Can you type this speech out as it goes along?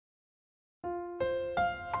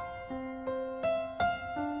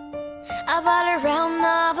About a round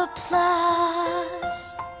of applause,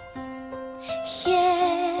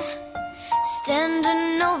 yeah,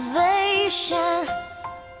 standing ovation.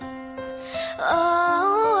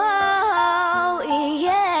 Oh,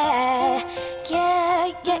 yeah,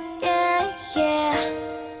 yeah, yeah, yeah, yeah.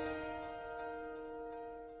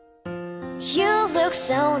 You look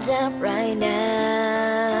so damn right now,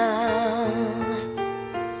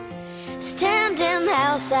 standing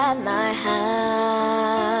outside my house,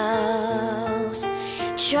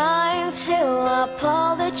 trying to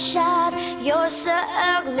apologize. You're so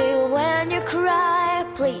ugly when you cry.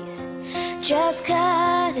 Please, just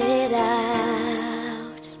cut it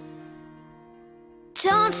out.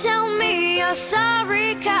 Don't tell me you're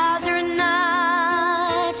sorry, 'cause you're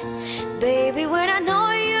not. Baby, when I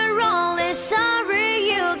know you're only sorry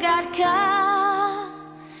you got caught,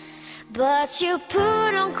 but you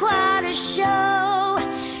put on quite a show,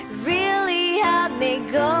 really had me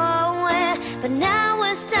going. But now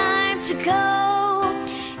it's time to go.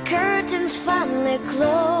 Curtains finally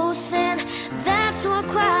closing, that's what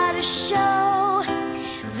quite a show.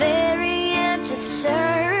 Very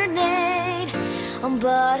entertaining,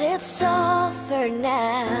 but it's over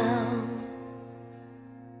now.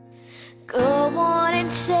 Go on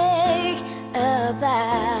and take a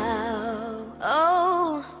bow.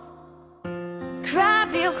 Oh, grab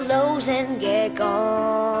your clothes and get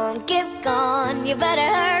gone, get gone. You better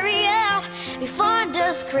hurry up before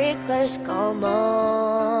the sprinklers come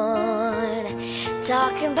on.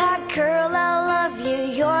 Talking about, girl, I love you,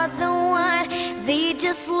 you're the one. They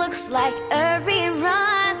just looks like a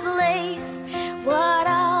rerun. Please, what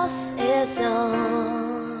else is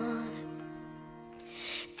on?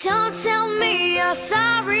 Don't tell me you're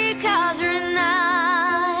sorry, 'cause you're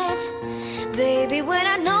not. Baby, when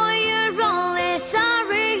I know you're only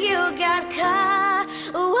sorry you got caught.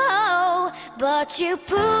 Whoa, but you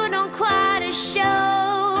put on quite a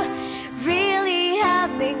show, really had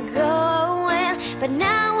me going. But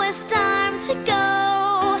now it's time to go.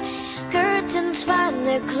 Curtains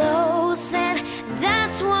finally closing,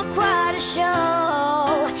 that's what quite a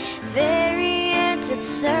show. Very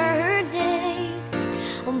entertaining,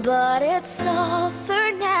 but it's over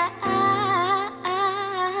now.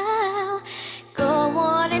 Go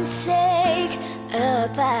on and take a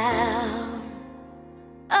bow.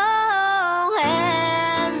 Oh,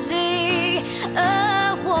 and the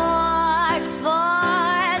award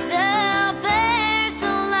for the best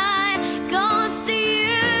line goes to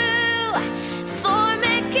you, for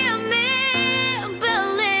making me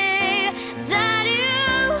believe that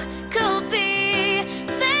you could be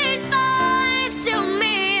faithful to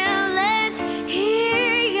me. Let's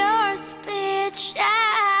hear your speech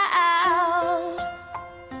out.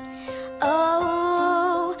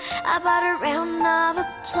 Oh, about a round of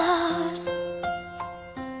applause,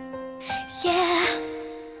 yeah,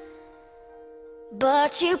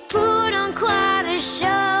 but you put on quite a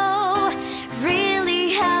show, really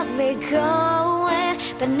had me going.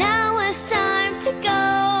 But now it's time to go.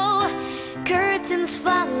 Curtains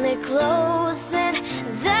finally closing,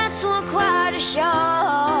 that's what quite a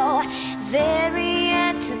show. Very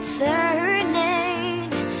entertaining,